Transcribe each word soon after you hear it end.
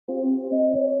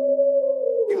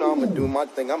know I'ma do my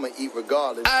thing, I'ma eat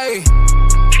regardless. Ay.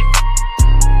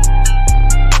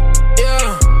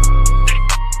 Yeah.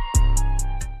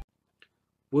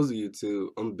 What's up, YouTube?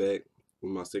 I'm back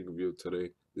with my second review today.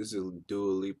 This is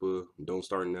Lipa Don't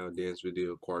Start Now dance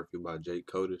video, Choreography by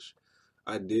Kodish.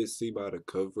 I did see by the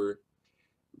cover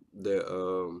that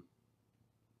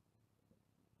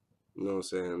you know what I'm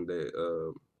saying,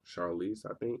 that Charlize,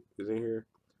 I think, is in here.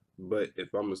 But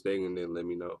if I'm mistaken, then let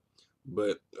me know.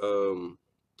 But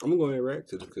I'm gonna go ahead and react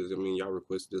to this because I mean y'all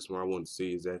requested this one. I wanted to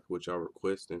see exactly what y'all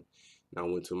requesting. And I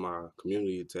went to my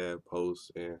community tab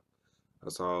post and I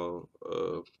saw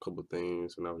a couple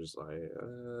things and I was just like,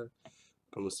 I'm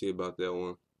gonna see about that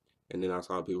one. And then I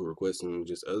saw people requesting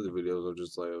just other videos. I was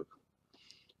just like,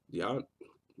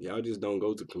 y'all just don't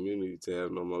go to community tab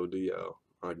no more, do y'all?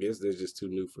 I guess that's just too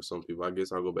new for some people. I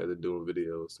guess I'll go back to doing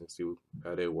videos and see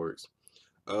how that works.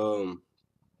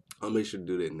 I'll make sure to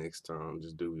do that next time.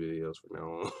 Just do videos from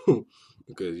now on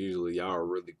because usually y'all are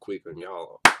really quick and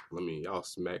y'all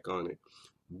smack on it.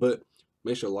 But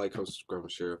make sure to like, comment, subscribe,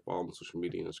 and share. Follow me on social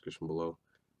media in the description below.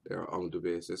 There, I'm the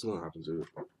best. That's gonna happen to it.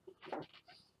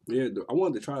 Yeah, I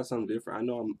wanted to try something different. I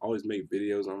know I'm always make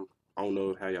videos. I don't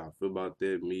know how y'all feel about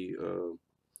that. Me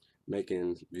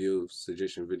making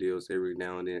suggestion videos every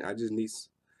now and then. I just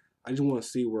want to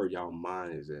see where y'all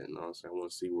mind is at. You know what I'm saying? I want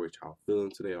to see what y'all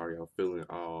feeling today. Are y'all feeling?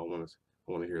 Oh, I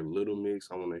want to hear Little Mix.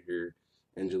 I want to hear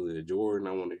Angela Jordan.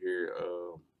 I want to hear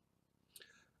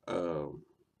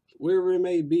wherever it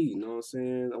may be. You know what I'm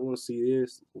saying? I want to see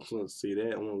this. I want to see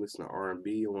that. I want to listen to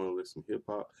R&B. I want to listen to hip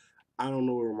hop. I don't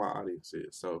know where my audience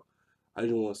is, so I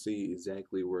just want to see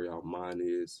exactly where y'all mind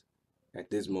is at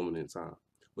this moment in time.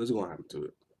 What's gonna happen to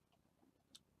it?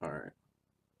 All right,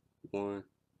 1,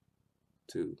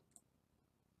 2,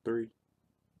 3.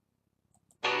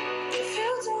 If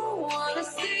you don't wanna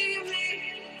see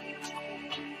me,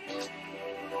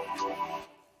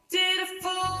 did a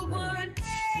full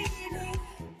 180,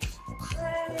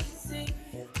 crazy.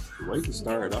 The way to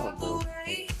start it off, though.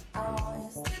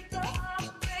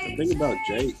 The thing about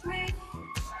Jake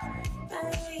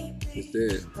is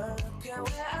that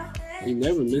he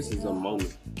never misses a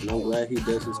moment, and I'm glad he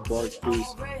does his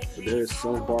choreographies. But there's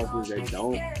some choreographers that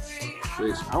don't,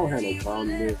 which I don't have no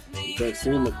problem with, because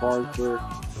seeing the choreographer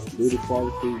do the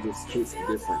choreography just hits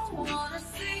different to me.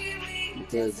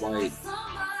 Because like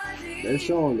they're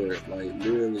showing their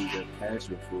literally their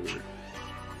passion for it,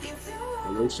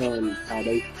 and they're showing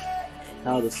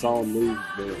how the song moves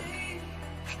them.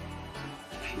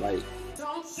 Like,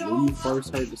 when you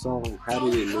first heard the song, how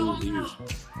did it move you?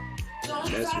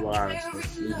 And that's why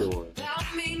we doing it.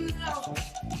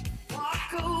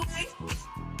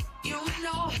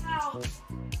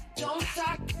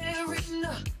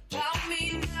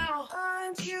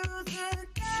 Aren't you the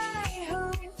guy who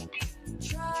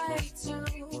tried to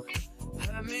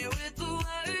hurt me with the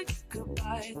word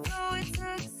goodbye? Though it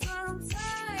took some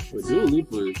time. But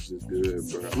Lipa is just good,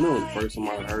 bro. I remember the first time I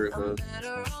heard her,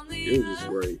 it was just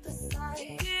great.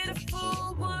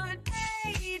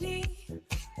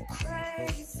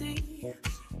 Crazy,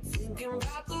 thinking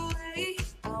about the way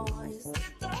I was.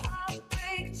 Did the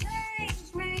heartbreak change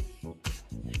me?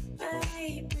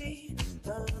 Maybe,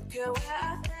 but look at where I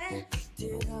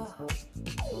ended up.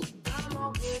 I'm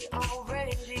all good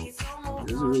already.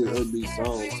 This is a really upbeat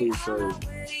song too, so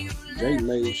Jake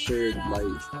made sure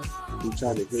he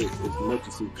tried to hit as much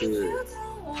as he could,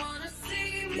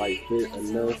 fit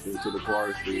enough into the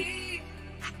choreography.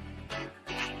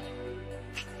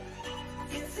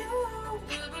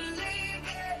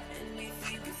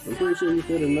 I'm pretty sure he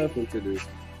fit enough into this.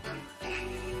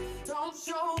 Don't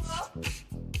show up,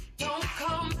 don't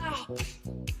come out,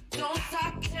 don't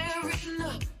stop caring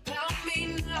about me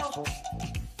now.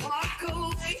 Walk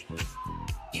away,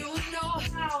 you know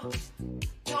how.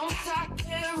 Don't stop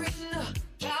caring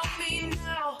about me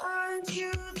now. Aren't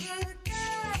you the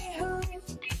guy who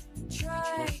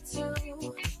tried to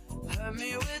hurt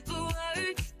me with the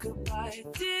word goodbye?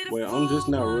 Well, I'm just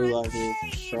now realizing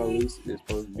Charlize is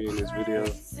supposed to be in this video,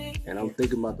 and I'm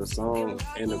thinking about the song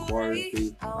and the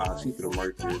choreography. She finna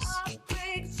murk this.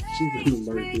 She finna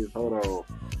murk this. Hold on.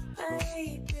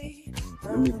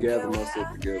 Let me gather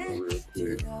myself together real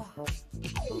quick.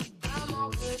 I'm all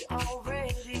good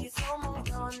already, so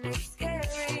moved on, it's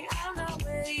scary. I'm not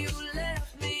where you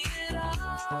left me at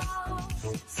all.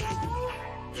 So,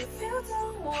 if you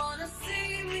don't wanna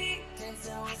see me, then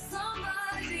tell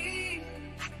somebody.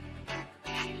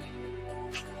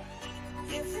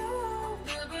 If you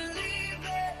wanna believe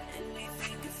it,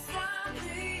 anything can stop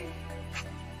me.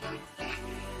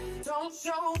 Don't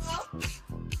show up,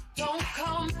 don't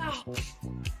come out,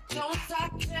 don't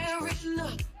stop caring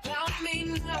about me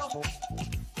now.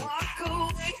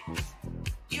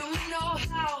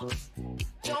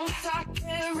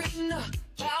 caring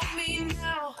about me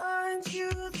now. Aren't you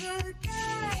the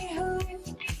guy who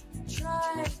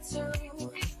tried to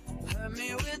hurt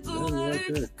me with the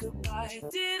word goodbye?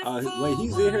 Wait,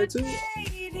 he's in here too?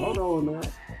 Hold on now.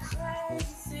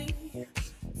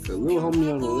 The little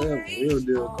homie on the left, real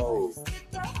deal cold.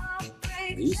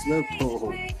 He slept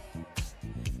on him.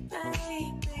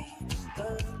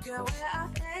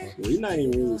 Well, he not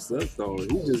even really slept on.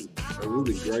 He's just a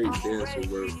really great dancer,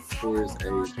 bro, for his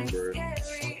age, bro.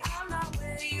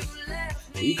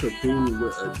 He competing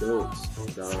with adults,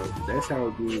 dog. That's how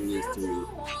good he is to me.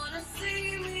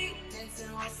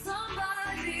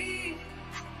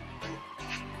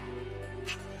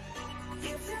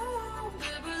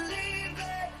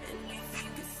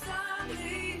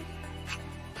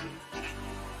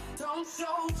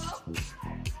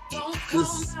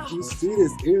 You see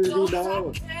this energy,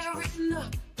 dog?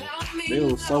 They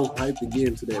were so hyped to get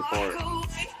into that part.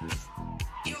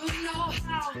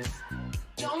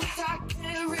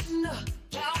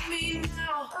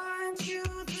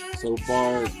 So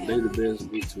far, they the best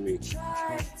group to me.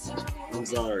 I'm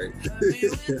sorry.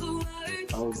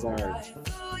 I'm sorry.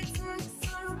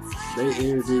 Their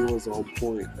energy was on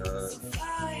point,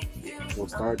 from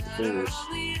start to finish.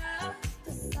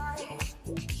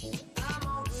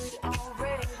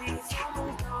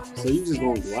 So you just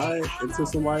gonna glide into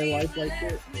somebody's life like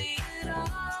that?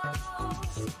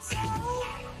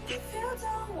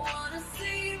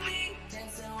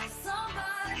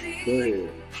 Go ahead.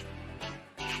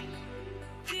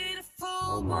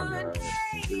 Oh my God.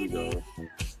 Here we go.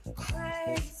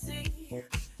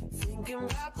 Thinking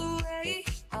about the way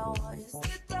I was,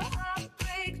 did the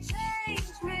heartbreak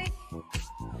change me?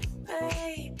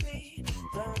 Baby,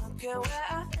 don't look at where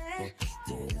I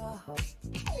ended up.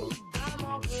 I'm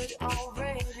all good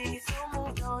already, so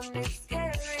moved on, it's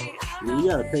scary. Yeah, you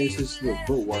gotta pay attention to the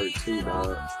footwork too,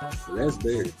 dog. That's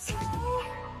big.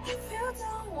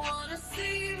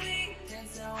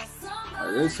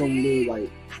 There's some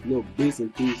little bits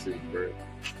and pieces, bro.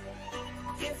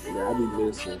 Yeah, I be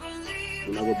listening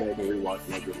when I go back and rewatch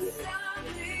my video.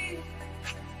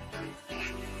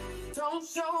 Don't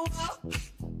show up,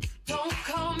 don't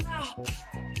come out,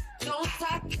 don't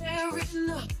stop caring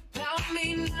about me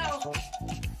now.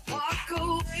 Walk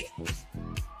away,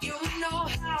 you know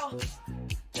how.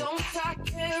 Don't stop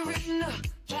caring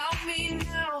about me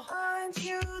now. Aren't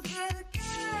you the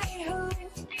guy who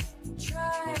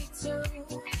tried to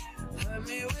hurt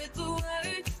me with the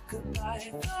word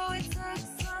goodbye? Though it took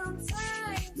some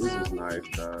time. This is nice,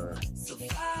 dog.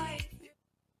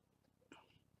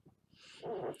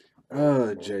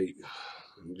 Jake.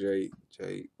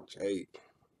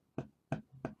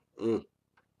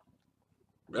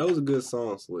 That was a good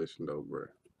song selection though, bro.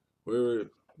 Whoever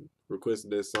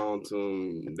requested that song to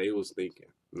him, they was thinking.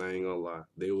 And I ain't gonna lie,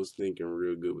 they was thinking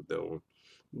real good with that one.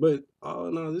 But oh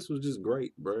no, this was just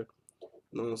great, bro. You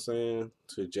know what I'm saying?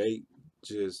 To Jake,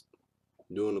 just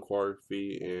doing the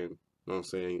choreography and you know what I'm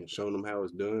saying, showing them how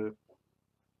it's done,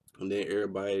 and then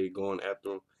everybody going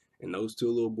after him. And those two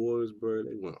little boys, bro,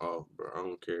 they went off, bro. I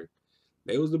don't care.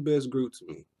 They was the best group to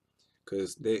me,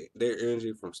 cause their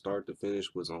energy from start to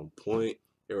finish was on point.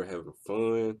 They were having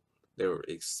fun. They were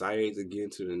excited to get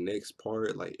into the next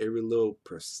part. Like every little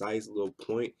precise little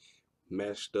point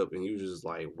matched up, and you just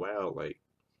like, wow, like,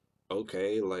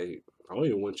 okay, like I don't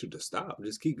even want you to stop.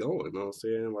 Just keep going. You know what I'm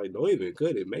saying? Like, don't even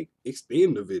cut it.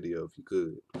 Extend the video if you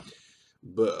could.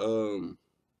 But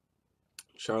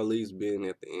Charlize being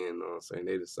at the end, you know what I'm saying?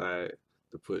 They decided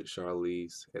to put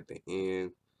Charlize at the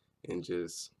end, and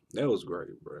just that was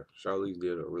great, bro. Charlize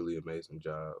did a really amazing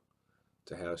job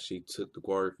to how she took the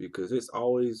choreography, because it's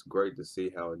always great to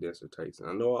see how a dancer takes it.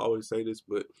 I know I always say this,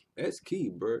 but that's key,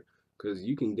 bro, because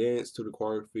you can dance to the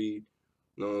choreography, you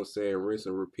know what I'm saying, rinse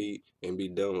and repeat, and be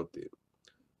done with it.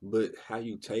 But how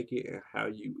you take it and how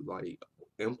you like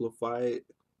amplify it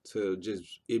to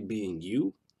just it being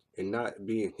you and not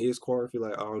being his choreography,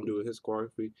 like, oh, I'm doing his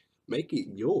choreography, make it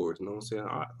yours, you know what I'm saying?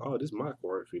 Oh, this is my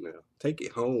choreography now. Take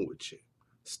it home with you.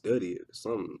 Study it or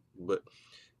something. But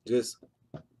just,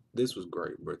 this was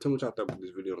great, bro. Tell me what y'all thought about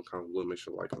this video in the comments below. Make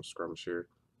sure to like, subscribe, and share.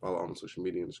 Follow all my social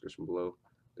media in the description below.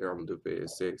 There I'm the bed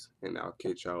 6, and I'll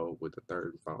catch y'all with the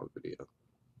third and final video.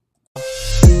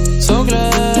 So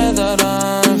glad that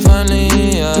I'm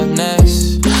finally up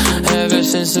next. Ever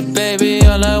since a baby,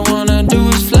 all I wanna do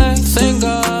is flex. Thank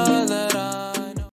God.